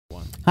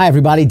Hi,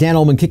 everybody. Dan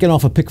Illman kicking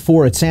off a pick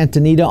 4 at Santa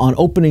Anita on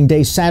opening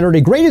day Saturday.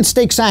 Graded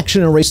stakes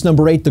action in race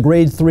number 8, the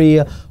grade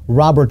 3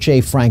 Robert J.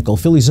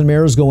 Frankel. Fillies and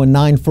mares going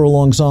 9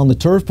 furlongs on the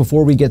turf.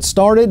 Before we get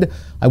started,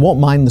 I won't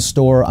mind the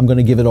store. I'm going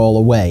to give it all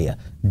away.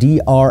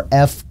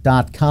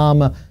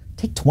 DRF.com.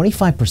 Take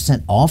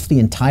 25% off the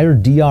entire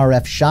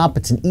DRF shop.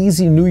 It's an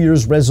easy New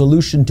Year's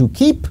resolution to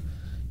keep.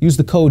 Use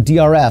the code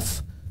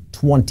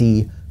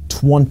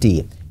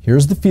DRF2020.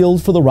 Here's the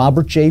field for the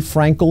Robert J.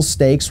 Frankel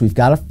Stakes. We've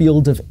got a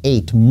field of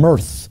 8.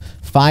 Mirth,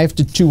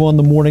 5-2 on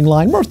the morning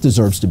line. Mirth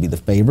deserves to be the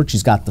favorite.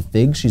 She's got the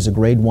fig. She's a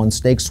grade 1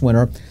 stakes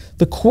winner.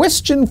 The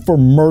question for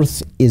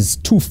Mirth is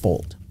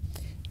twofold.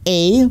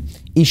 A,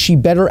 is she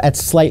better at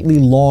slightly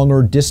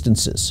longer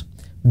distances?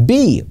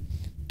 B,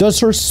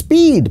 does her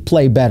speed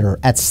play better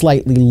at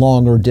slightly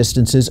longer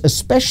distances,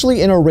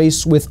 especially in a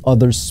race with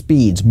other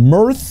speeds?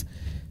 Mirth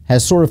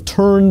has sort of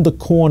turned the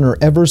corner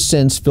ever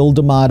since Phil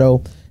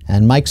D'Amato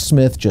and Mike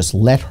Smith just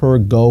let her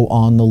go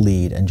on the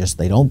lead, and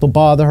they don't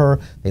bother her.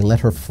 They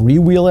let her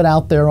freewheel it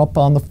out there up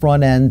on the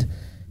front end,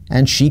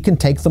 and she can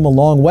take them a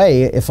long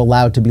way if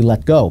allowed to be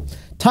let go.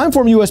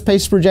 Timeform US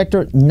Pace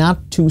Projector,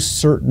 not too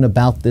certain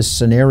about this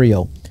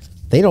scenario.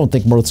 They don't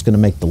think Mirth's going to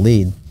make the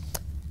lead.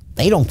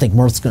 They don't think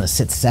Mirth's going to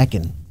sit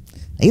second.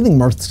 They think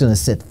Mirth's going to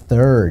sit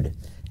third.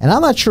 And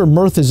I'm not sure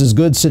Mirth is as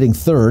good sitting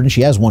third, and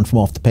she has won from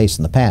off the pace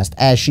in the past,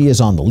 as she is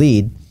on the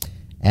lead.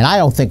 And I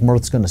don't think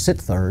Mirth's going to sit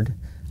third.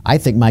 I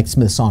think Mike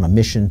Smith's on a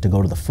mission to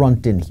go to the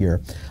front in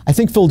here. I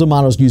think Phil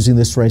D'Amato's using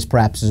this race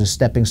perhaps as a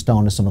stepping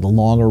stone to some of the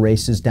longer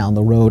races down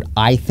the road.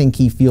 I think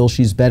he feels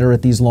she's better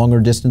at these longer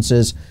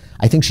distances.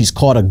 I think she's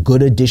caught a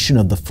good edition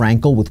of the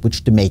Frankel with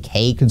which to make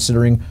hay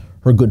considering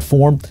her good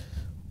form.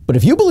 But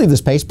if you believe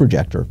this pace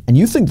projector and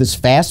you think this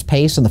fast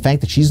pace and the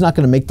fact that she's not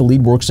going to make the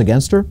lead works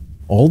against her,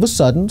 all of a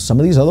sudden some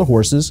of these other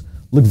horses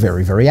look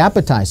very, very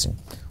appetizing.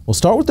 We'll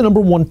start with the number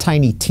 1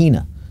 Tiny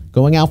Tina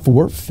going out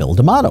for Phil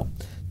D'Amato.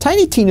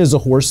 Tiny Tina is a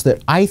horse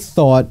that I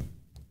thought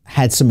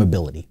had some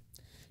ability.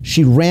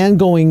 She ran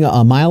going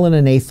a mile and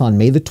an eighth on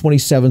May the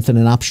 27th in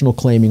an optional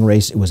claiming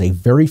race. It was a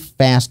very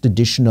fast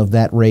edition of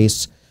that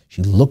race.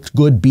 She looked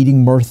good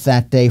beating Mirth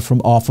that day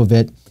from off of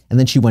it, and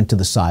then she went to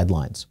the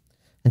sidelines.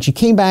 And she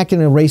came back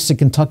in a race at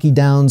Kentucky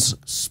Downs,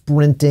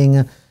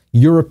 sprinting,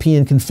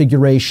 European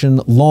configuration,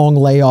 long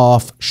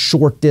layoff,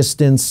 short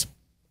distance,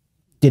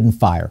 didn't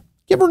fire.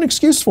 Give her an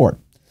excuse for it.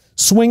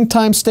 Swing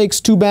time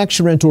stakes 2 back.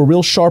 She ran to a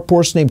real sharp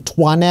horse named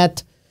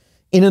Toinette.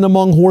 In and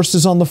among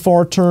horses on the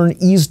far turn,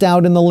 eased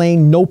out in the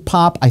lane, no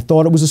pop. I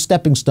thought it was a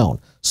stepping stone.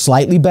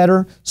 Slightly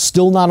better,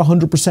 still not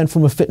 100%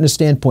 from a fitness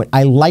standpoint.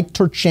 I liked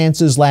her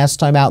chances last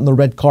time out in the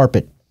red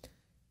carpet.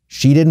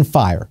 She didn't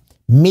fire.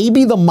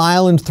 Maybe the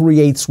mile and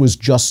 3/8 was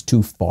just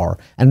too far.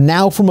 And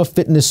now from a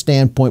fitness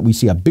standpoint, we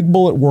see a big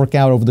bullet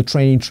workout over the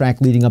training track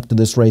leading up to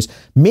this race.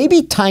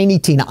 Maybe Tiny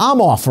Tina. I'm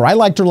off her. I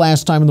liked her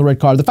last time in the red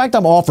card. The fact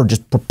I'm off her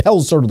just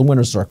propels her to the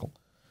winner's circle.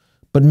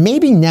 But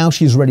maybe now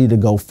she's ready to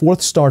go.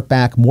 4th start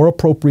back, more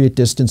appropriate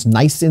distance,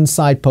 nice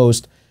inside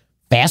post,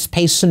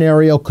 fast-paced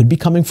scenario, could be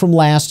coming from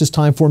last as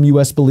Timeform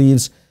US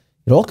believes.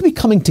 It all could be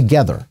coming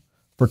together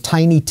for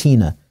Tiny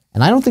Tina.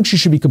 And I don't think she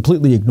should be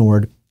completely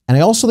ignored. And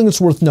I also think it's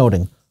worth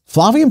noting,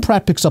 Flavien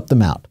Prat picks up the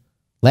mount.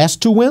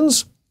 Last 2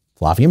 wins,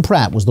 Flavien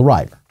Prat was the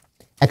rider.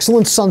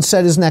 Excellent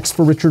Sunset is next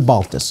for Richard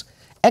Baltas.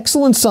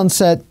 Excellent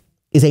Sunset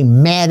is a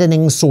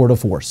maddening sort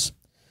of horse.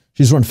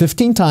 She's run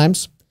 15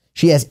 times.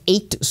 She has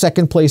 8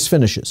 second-place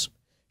finishes.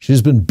 She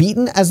has been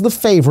beaten as the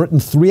favorite in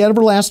 3 out of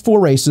her last 4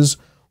 races,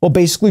 while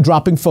basically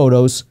dropping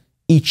photos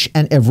each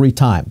and every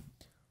time.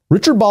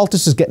 Richard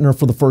Baltas is getting her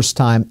for the first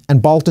time,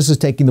 and Baltas is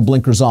taking the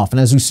blinkers off. And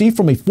as we see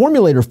from a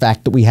formulator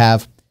fact that we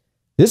have,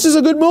 this is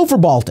a good move for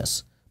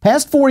Baltas.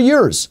 Past 4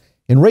 years,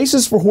 in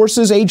races for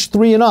horses aged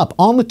 3 and up,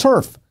 on the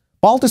turf,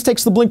 Baltas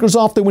takes the blinkers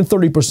off, they win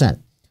 30%.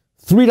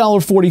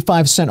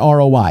 $3.45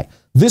 ROI.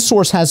 This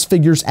horse has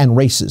figures and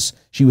races.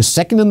 She was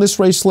second in this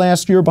race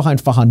last year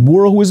behind Fahan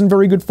Moura, who is in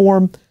very good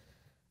form.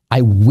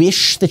 I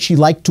wish that she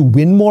liked to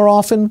win more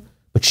often,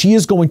 but she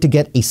is going to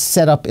get a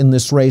setup in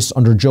this race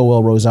under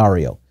Joel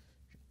Rosario.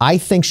 I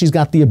think she's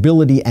got the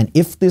ability, and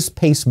if this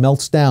pace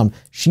melts down,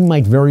 she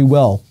might very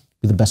well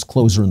be the best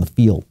closer in the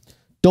field.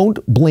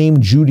 Don't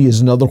Blame Judy is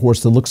another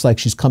horse that looks like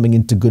she's coming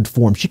into good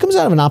form. She comes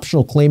out of an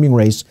optional claiming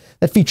race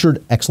that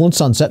featured Excellent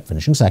Sunset,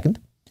 finishing second,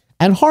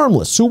 and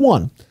Harmless, who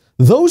won.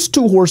 Those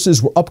 2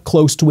 horses were up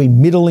close to a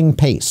middling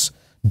pace.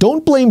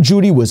 Don't Blame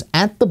Judy was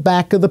at the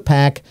back of the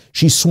pack.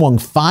 She swung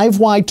 5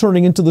 wide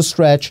turning into the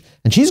stretch,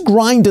 and she's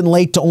grinding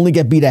late to only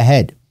get beat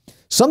ahead.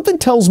 Something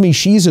tells me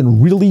she's in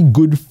really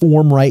good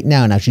form right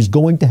now. Now, she's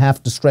going to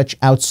have to stretch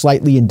out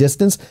slightly in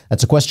distance.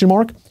 That's a question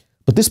mark.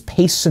 But this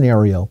pace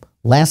scenario,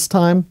 last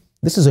time,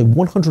 this is a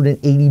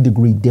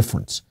 180-degree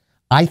difference.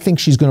 I think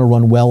she's going to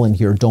run well in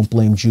here, Don't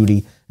Blame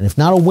Judy. And if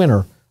not a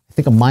winner, I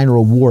think a minor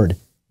award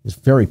is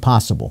very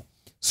possible.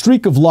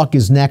 Streak of Luck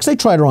is next. They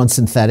tried her on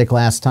synthetic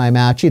last time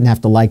out. She didn't have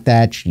to like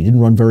that. She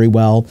didn't run very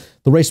well.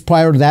 The race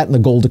prior to that in the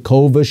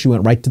Goldacova, she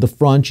went right to the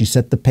front. She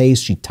set the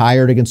pace. She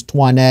tired against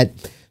Toinette.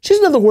 She's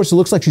another horse that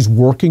looks like she's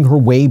working her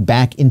way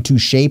back into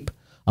shape.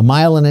 A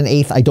mile and an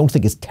eighth, I don't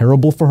think is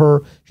terrible for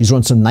her. She's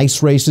run some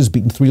nice races,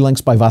 beaten 3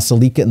 lengths by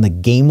Vasilika in the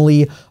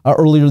Gamely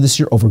earlier this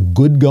year over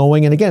good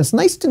going. And again, it's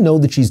nice to know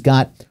that she's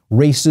got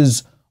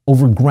races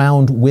over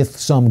ground with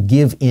some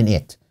give in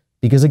it.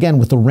 Because again,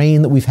 with the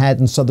rain that we've had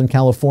in Southern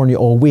California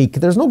all week,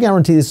 there's no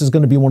guarantee this is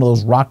going to be one of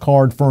those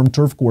rock-hard, firm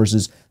turf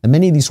courses that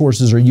many of these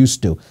horses are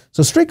used to.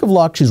 So streak of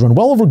luck, she's run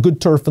well over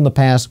good turf in the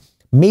past.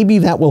 Maybe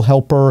that will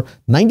help her.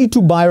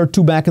 92 buyer,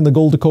 2 back in the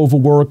Goldacova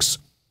works.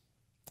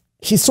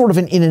 She's sort of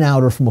an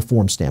in-and-outer from a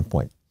form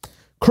standpoint.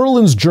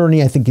 Curlin's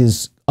Journey, I think,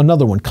 is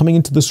another one. Coming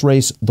into this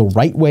race the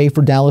right way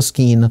for Dallas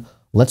Keene.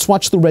 Let's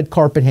watch the red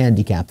carpet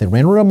handicap. They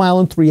ran her a mile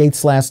and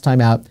 3/8 last time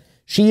out.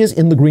 She is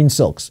in the green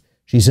silks.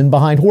 She's in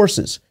behind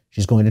horses.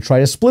 She's going to try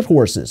to split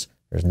horses.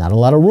 There's not a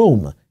lot of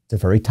room. It's a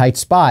very tight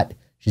spot.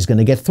 She's going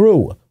to get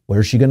through.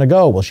 Where's she going to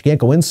go? Well, she can't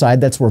go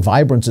inside. That's where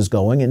Vibrance is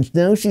going. And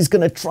now she's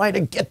going to try to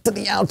get to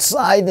the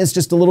outside. And it's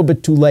just a little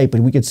bit too late, but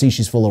we can see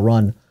she's full of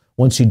run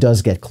once she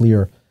does get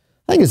clear.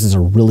 I think this is a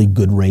really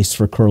good race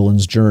for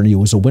Curlin's Journey. It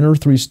was a winner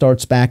 3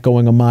 starts back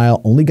going a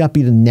mile. Only got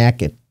beat a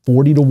neck at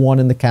 40-1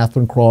 in the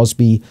Catherine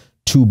Crosby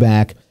 2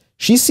 back.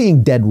 She's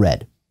seeing dead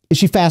red. Is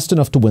she fast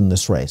enough to win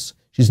this race?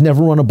 She's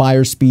never run a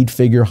buyer speed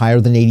figure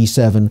higher than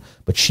 87,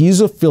 but she's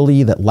a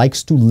filly that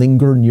likes to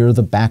linger near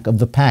the back of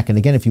the pack. And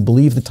again, if you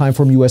believe the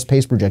Timeform US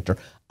pace projector,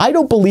 I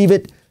don't believe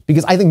it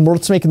because I think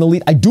Mirth's making the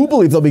lead. I do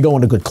believe they'll be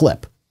going a good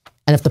clip.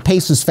 And if the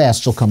pace is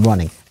fast, she'll come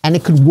running. And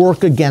it could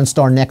work against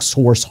our next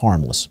horse,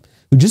 Harmless,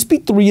 who just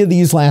beat 3 of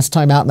these last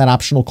time out in that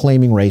optional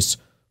claiming race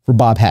for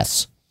Bob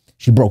Hess.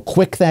 She broke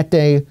quick that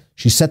day.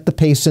 She set the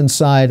pace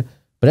inside.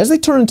 But as they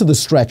turn into the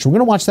stretch, we're going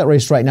to watch that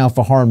race right now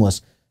for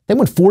Harmless. They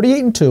went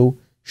 48-2.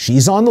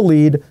 She's on the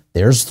lead.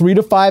 There's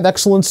 3-5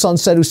 Excellent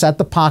Sunset, who sat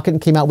the pocket and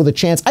came out with a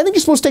chance. I think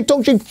you're supposed to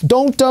take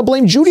Don't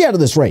Blame Judy out of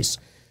this race.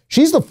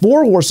 She's the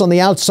 4 horse on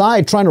the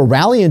outside trying to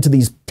rally into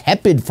these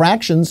tepid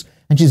fractions,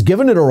 and she's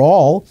given it her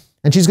all,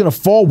 and she's going to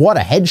fall, what,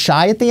 a head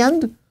shy at the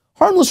end?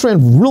 Harmless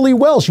ran really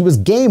well. She was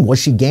game. Was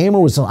she game,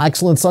 or was an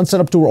Excellent Sunset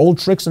up to her old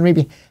tricks and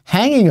maybe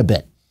hanging a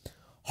bit?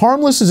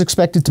 Harmless is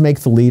expected to make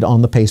the lead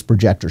on the pace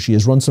projector. She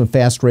has run some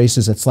fast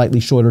races at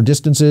slightly shorter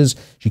distances.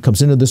 She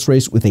comes into this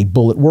race with a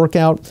bullet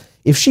workout.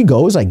 If she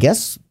goes, I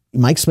guess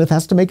Mike Smith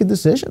has to make a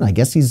decision. I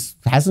guess he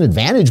has an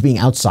advantage being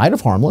outside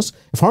of Harmless.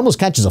 If Harmless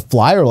catches a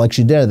flyer like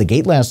she did at the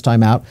gate last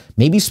time out,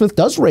 maybe Smith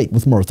does rate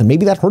with Mirth, and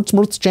maybe that hurts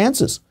Mirth's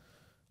chances.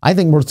 I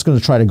think Mirth's going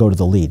to try to go to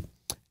the lead,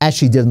 as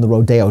she did in the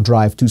Rodeo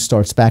Drive 2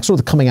 starts back, sort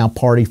of the coming out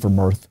party for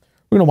Mirth.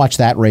 We're going to watch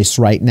that race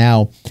right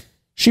now.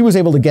 She was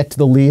able to get to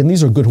the lead, and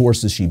these are good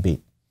horses she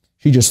beat.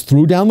 She just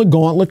threw down the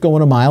gauntlet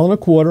going a mile and a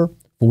quarter,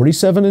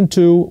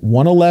 47-2,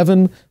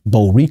 111,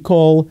 Beau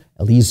Recall,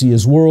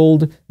 Elysia's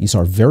World. These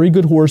are very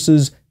good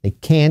horses. They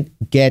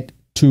can't get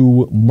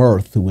to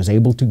Mirth, who was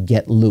able to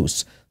get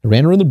loose. They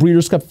ran her in the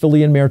Breeders' Cup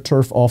Filly and Mare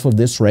Turf off of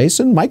this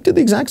race, and Mike did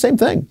the exact same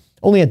thing.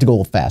 Only had to go a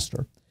little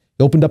faster.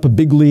 He opened up a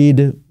big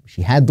lead.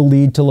 She had the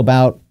lead till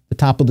about the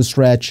top of the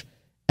stretch,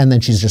 and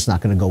then she's just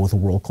not going to go with a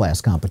world-class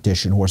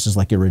competition. Horses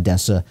like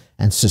Iridessa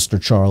and Sister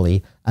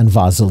Charlie and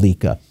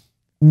Vasilika.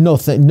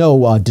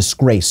 No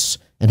disgrace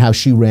in how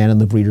she ran in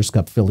the Breeders'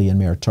 Cup Filly and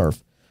Mare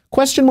Turf.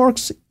 Question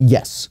marks?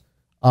 Yes.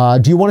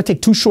 Do you want to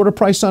take too short a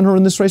price on her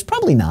in this race?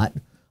 Probably not.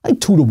 I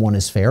think 2-1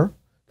 is fair,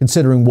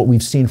 considering what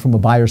we've seen from a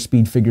buyer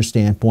speed figure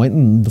standpoint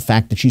and the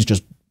fact that she's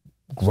just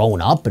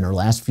grown up in her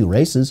last few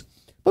races.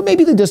 But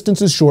maybe the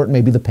distance is short,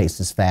 maybe the pace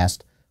is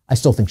fast. I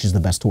still think she's the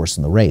best horse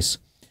in the race.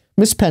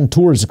 Miss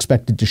Pentour is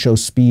expected to show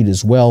speed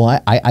as well.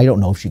 I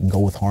don't know if she can go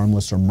with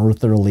Harmless or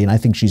Mirth early, and I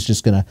think she's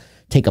just going to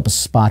take up a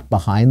spot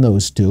behind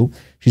those two.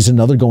 She's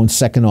another going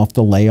second off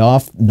the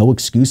layoff. No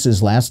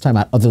excuses last time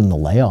out other than the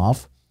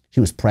layoff.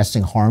 She was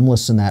pressing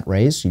Harmless in that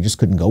race. She just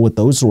couldn't go with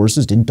those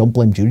horses. Don't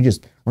Blame Judy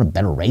just run a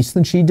better race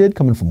than she did,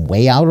 coming from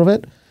way out of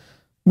it.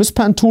 Miss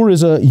Pentour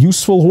is a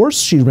useful horse.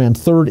 She ran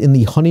 3rd in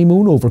the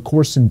Honeymoon over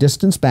course and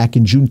distance back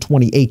in June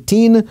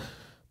 2018.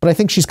 But I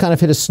think she's kind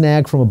of hit a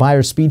snag from a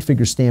buyer speed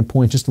figure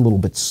standpoint, just a little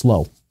bit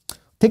slow.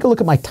 Take a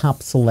look at my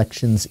top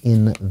selections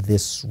in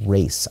this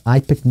race. I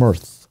picked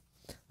Mirth.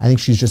 I think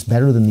she's just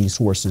better than these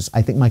horses.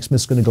 I think Mike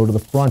Smith's going to go to the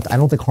front. I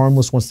don't think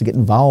Harmless wants to get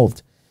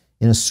involved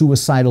in a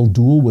suicidal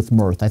duel with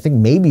Mirth. I think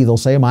maybe they'll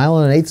say a mile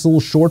and an eighth is a little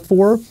short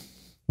for her.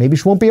 Maybe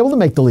she won't be able to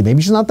make the lead.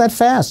 Maybe she's not that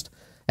fast.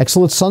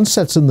 Excellent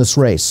Sunsets in this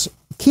race.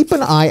 Keep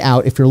an eye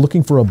out if you're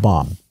looking for a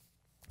bomb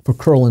for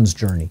Curlin's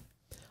Journey.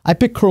 I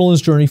picked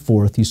Curlin's Journey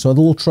 4th. You saw the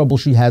little trouble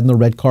she had in the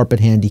red carpet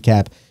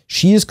handicap.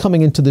 She is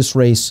coming into this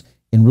race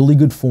in really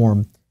good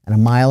form, and a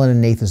mile and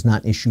an eighth is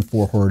not an issue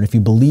for her. And if you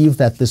believe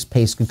that this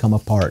pace could come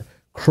apart,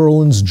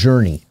 Curlin's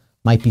Journey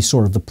might be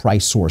sort of the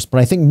price source.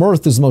 But I think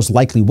Mirth is the most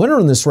likely winner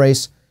in this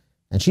race,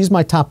 and she's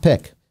my top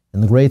pick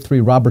in the Grade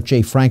 3 Robert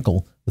J.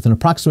 Frankel with an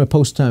approximate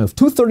post time of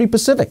 2:30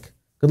 Pacific.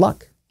 Good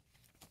luck.